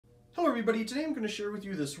everybody, today I'm going to share with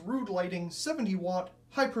you this RUUD lighting 70 watt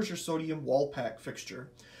high pressure sodium wall pack fixture.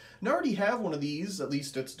 Now I already have one of these, at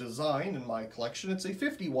least it's designed in my collection. It's a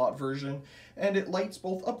 50 watt version and it lights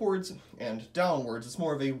both upwards and downwards. It's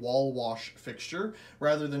more of a wall wash fixture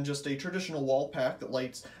rather than just a traditional wall pack that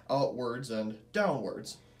lights outwards and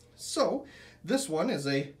downwards. So this one is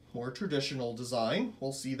a more traditional design.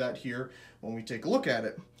 We'll see that here when we take a look at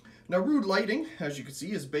it. Now, RUUD Lighting, as you can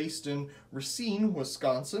see, is based in Racine,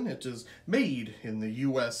 Wisconsin. It is made in the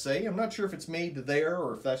USA. I'm not sure if it's made there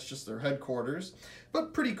or if that's just their headquarters,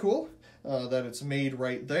 but pretty cool that it's made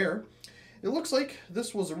right there. It looks like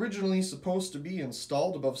this was originally supposed to be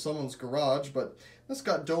installed above someone's garage, but this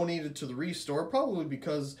got donated to the Restore, probably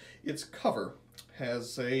because its cover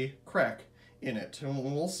has a crack in it, and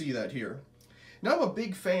we'll see that here. Now, I'm a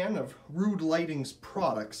big fan of RUUD Lighting's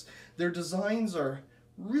products. Their designs are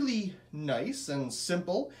really nice and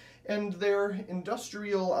simple, and their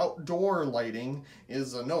industrial outdoor lighting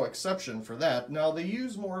is no exception for that. Now, they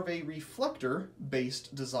use more of a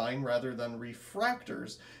reflector-based design rather than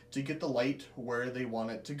refractors to get the light where they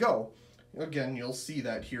want it to go. Again, you'll see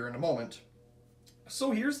that here in a moment.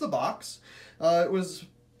 So here's the box. It was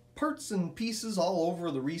parts and pieces all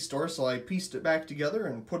over the Restore, so I pieced it back together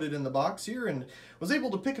and put it in the box here and was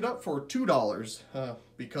able to pick it up for $2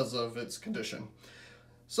 because of its condition.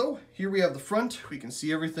 So here we have the front. We can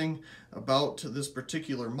see everything about this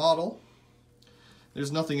particular model.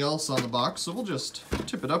 There's nothing else on the box, so we'll just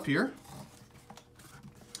tip it up here.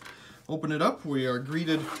 Open it up. We are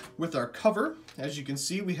greeted with our cover. As you can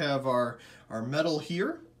see, we have our metal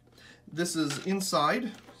here. This is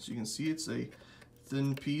inside. As you can see, it's a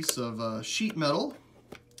thin piece of sheet metal.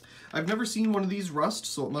 I've never seen one of these rust,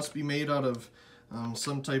 so it must be made out of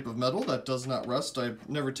some type of metal that does not rust. I've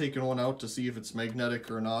never taken one out to see if it's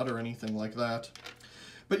magnetic or not or anything like that.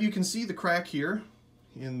 But you can see the crack here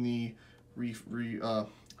in the,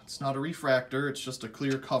 it's not a refractor, it's just a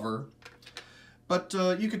clear cover. But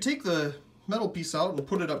you could take the metal piece out and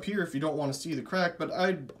put it up here if you don't want to see the crack, but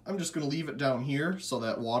I'm just going to leave it down here so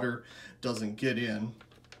that water doesn't get in.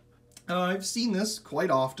 I've seen this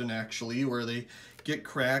quite often actually, where they get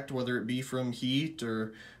cracked, whether it be from heat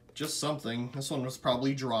or just something. This one was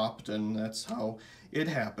probably dropped, and that's how it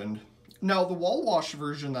happened. Now, the wall wash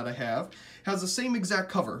version that I have has the same exact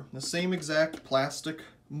cover, the same exact plastic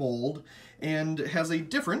mold, and has a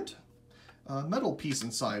different metal piece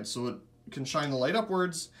inside, so it can shine the light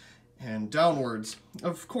upwards and downwards.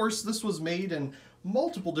 Of course, this was made in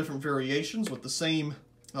multiple different variations with the same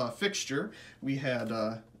fixture. We had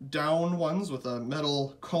down ones with a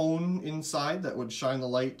metal cone inside that would shine the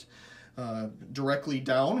light directly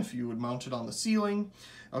down if you would mount it on the ceiling.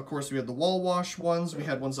 Of course, we had the wall wash ones. We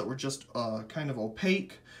had ones that were just kind of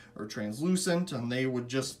opaque or translucent, and they would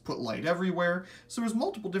just put light everywhere. So there's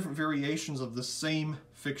multiple different variations of the same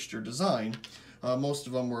fixture design. Most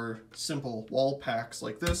of them were simple wall packs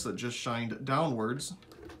like this that just shined downwards.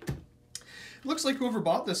 It looks like whoever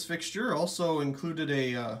bought this fixture also included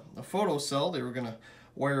a photo cell. They were going to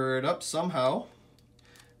wire it up somehow,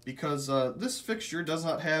 because this fixture does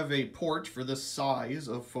not have a port for this size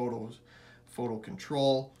of photo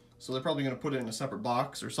control, so they're probably going to put it in a separate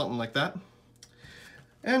box or something like that.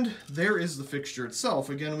 And there is the fixture itself.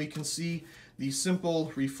 Again, we can see the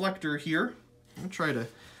simple reflector here. I'm going to try to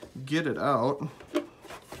get it out.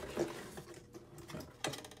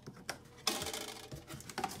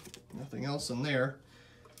 Nothing else in there.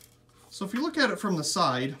 So if you look at it from the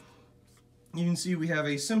side, you can see we have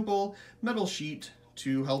a simple metal sheet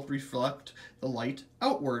to help reflect the light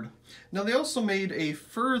outward. Now, they also made a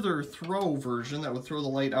further throw version that would throw the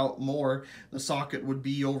light out more. The socket would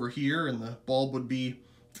be over here and the bulb would be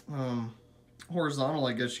horizontal,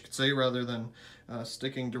 I guess you could say, rather than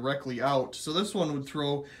sticking directly out. So this one would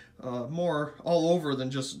throw more all over than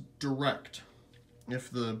just direct if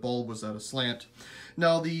the bulb was at a slant.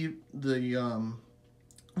 Now, the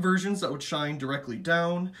versions that would shine directly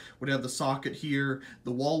down would have the socket here.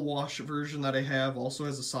 The wall wash version that I have also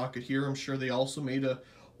has a socket here. I'm sure they also made a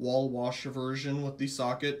wall wash version with the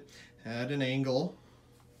socket at an angle.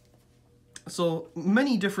 So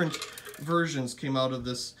many different versions came out of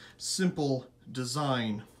this simple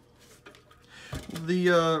design.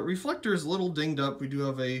 The reflector is a little dinged up. We do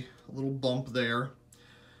have a little bump there.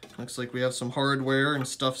 Looks like we have some hardware and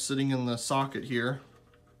stuff sitting in the socket here.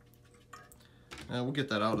 We'll get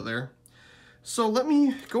that out of there. So let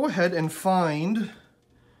me go ahead and find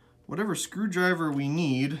whatever screwdriver we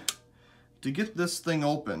need to get this thing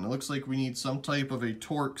open. It looks like we need some type of a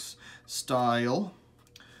Torx style,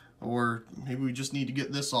 or maybe we just need to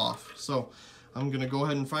get this off. So I'm gonna go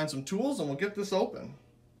ahead and find some tools and we'll get this open.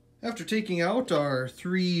 After taking out our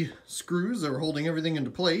 3 screws that were holding everything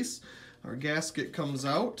into place, our gasket comes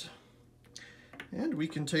out, and we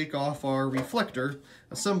can take off our reflector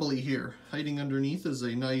assembly here. Hiding underneath is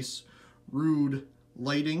a nice RUUD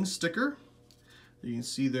lighting sticker. You can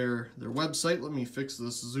see their website. Let me fix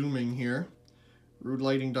this zooming here.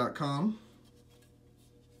 RUUDlighting.com.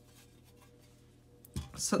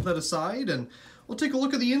 Set that aside and we'll take a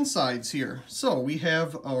look at the insides here. So we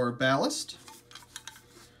have our ballast.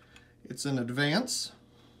 It's an advance.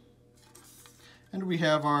 And we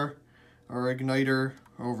have our igniter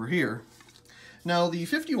over here. Now the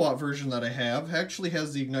 50-watt version that I have actually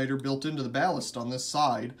has the igniter built into the ballast on this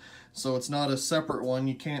side, so it's not a separate one,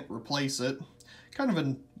 you can't replace it. Kind of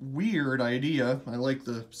a weird idea. I like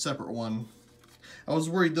the separate one. I was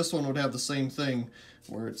worried this one would have the same thing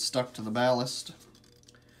where it's stuck to the ballast.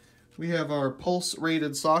 We have our pulse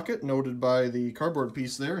rated socket noted by the cardboard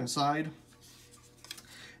piece there inside.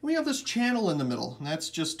 We have this channel in the middle, and that's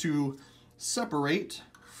just to separate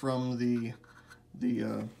from the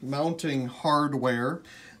mounting hardware.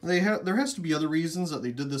 There has to be other reasons that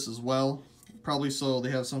they did this as well. Probably so they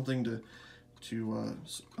have something to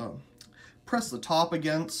press the top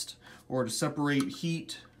against, or to separate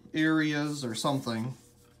heat areas or something.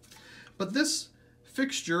 But this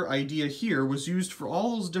fixture idea here was used for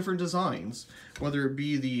all those different designs, whether it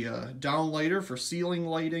be the downlighter for ceiling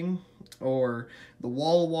lighting, or the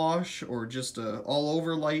wall wash, or just all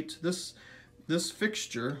over light. This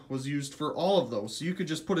fixture was used for all of those, so you could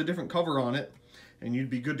just put a different cover on it and you'd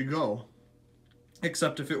be good to go.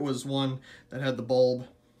 Except if it was one that had the bulb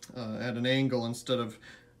at an angle instead of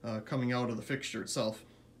coming out of the fixture itself.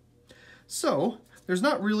 So there's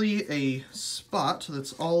not really a spot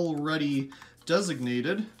that's already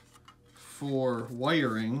designated for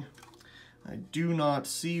wiring. I do not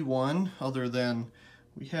see one, other than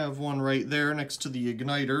we have one right there next to the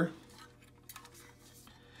igniter.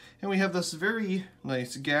 And we have this very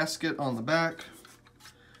nice gasket on the back.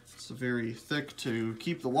 It's very thick to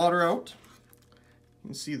keep the water out. You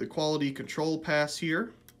can see the quality control pass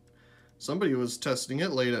here. Somebody was testing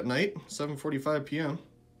it late at night, 7:45 p.m.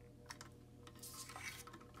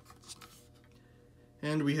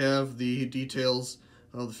 And we have the details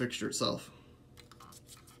of the fixture itself.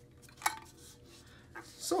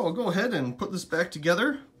 So I'll go ahead and put this back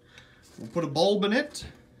together. We'll put a bulb in it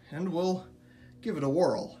and we'll give it a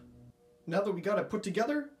whirl. Now that we got it put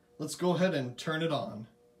together, let's go ahead and turn it on.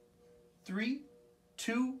 3,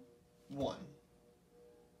 2, 1.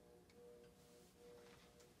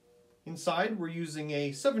 Inside, we're using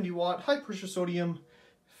a 70-watt high-pressure sodium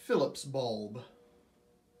Phillips bulb.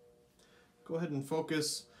 Go ahead and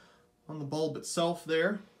focus on the bulb itself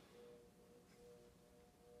there.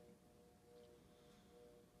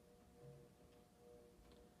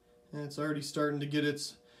 And it's already starting to get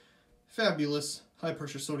its fabulous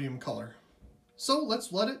high-pressure sodium color. So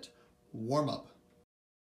let's let it warm up.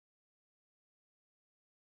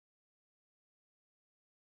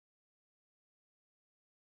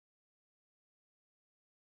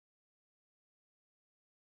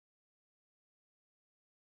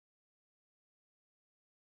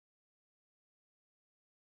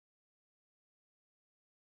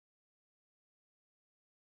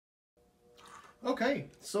 Okay,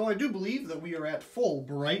 so I do believe that we are at full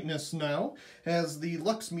brightness now, as the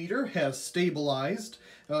lux meter has stabilized,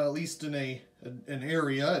 at least in an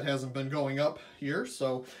area. It hasn't been going up here,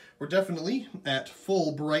 so we're definitely at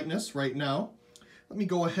full brightness right now. Let me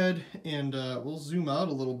go ahead and we'll zoom out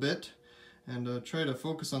a little bit and try to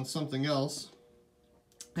focus on something else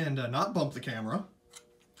and not bump the camera.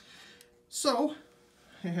 So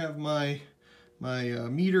I have my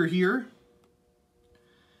meter here.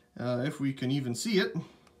 If we can even see it. I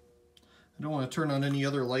don't want to turn on any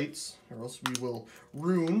other lights or else we will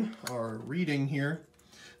ruin our reading here.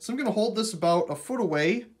 So I'm going to hold this about a foot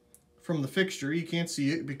away from the fixture. You can't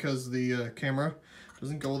see it because the camera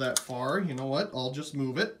doesn't go that far. You know what? I'll just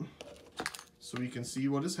move it so we can see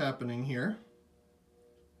what is happening here.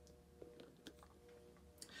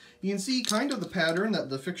 You can see kind of the pattern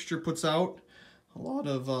that the fixture puts out. A lot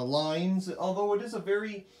of lines, although it is a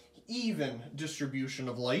very even distribution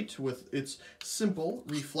of light with its simple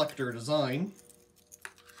reflector design.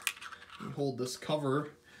 You hold this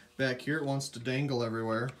cover back here, it wants to dangle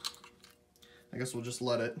everywhere. I guess we'll just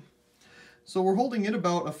let it. So we're holding it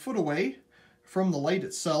about a foot away from the light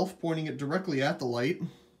itself, pointing it directly at the light.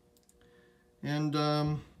 And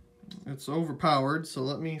it's overpowered, so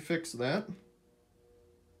let me fix that.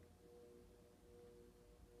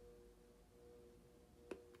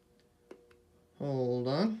 Hold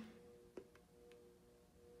on.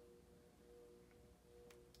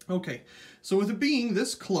 Okay, so with it being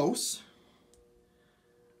this close,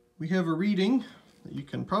 we have a reading that you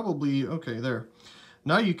can probably, okay, there.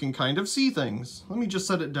 Now you can kind of see things. Let me just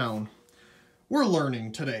set it down. We're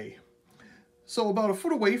learning today. So about a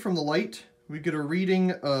foot away from the light, we get a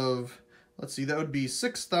reading of, let's see, that would be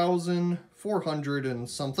 6,400 and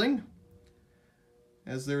something,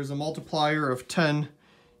 as there's a multiplier of 10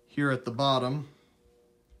 here at the bottom.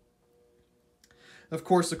 Of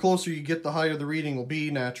course, the closer you get, the higher the reading will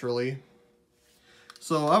be, naturally.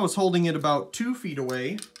 So I was holding it about 2 feet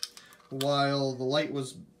away while the light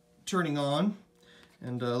was turning on.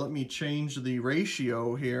 And let me change the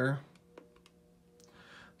ratio here.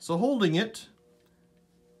 So holding it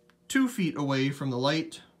 2 feet away from the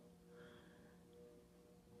light,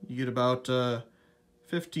 you get about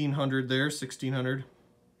 1,500 there, 1,600.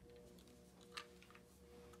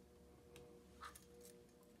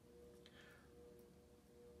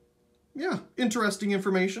 Yeah, interesting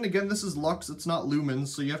information. Again, this is lux, it's not lumens,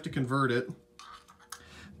 so you have to convert it.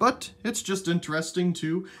 But it's just interesting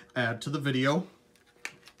to add to the video.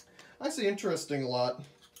 I say interesting a lot.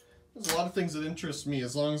 There's a lot of things that interest me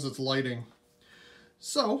as long as it's lighting.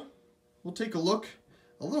 So, we'll take a look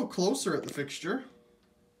a little closer at the fixture.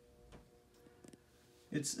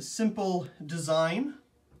 It's a simple design.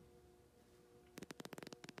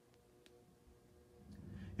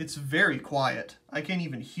 It's very quiet. I can't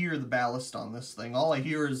even hear the ballast on this thing. All I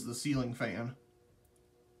hear is the ceiling fan.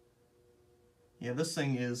 Yeah, this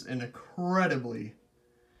thing is incredibly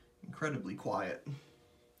quiet.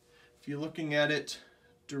 If you're looking at it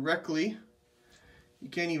directly, you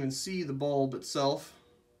can't even see the bulb itself.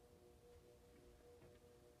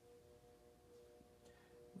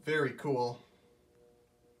 Very cool.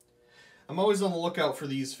 I'm always on the lookout for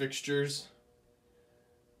these fixtures.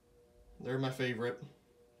 They're my favorite.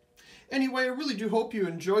 Anyway, I really do hope you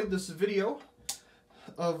enjoyed this video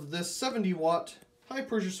of this 70 watt high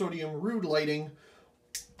pressure sodium RUUD lighting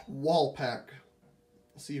wall pack.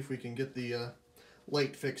 See if we can get the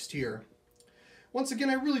light fixed here. Once again,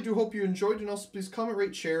 I really do hope you enjoyed, and also please comment,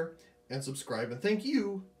 rate, share, and subscribe. And thank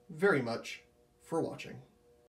you very much for watching.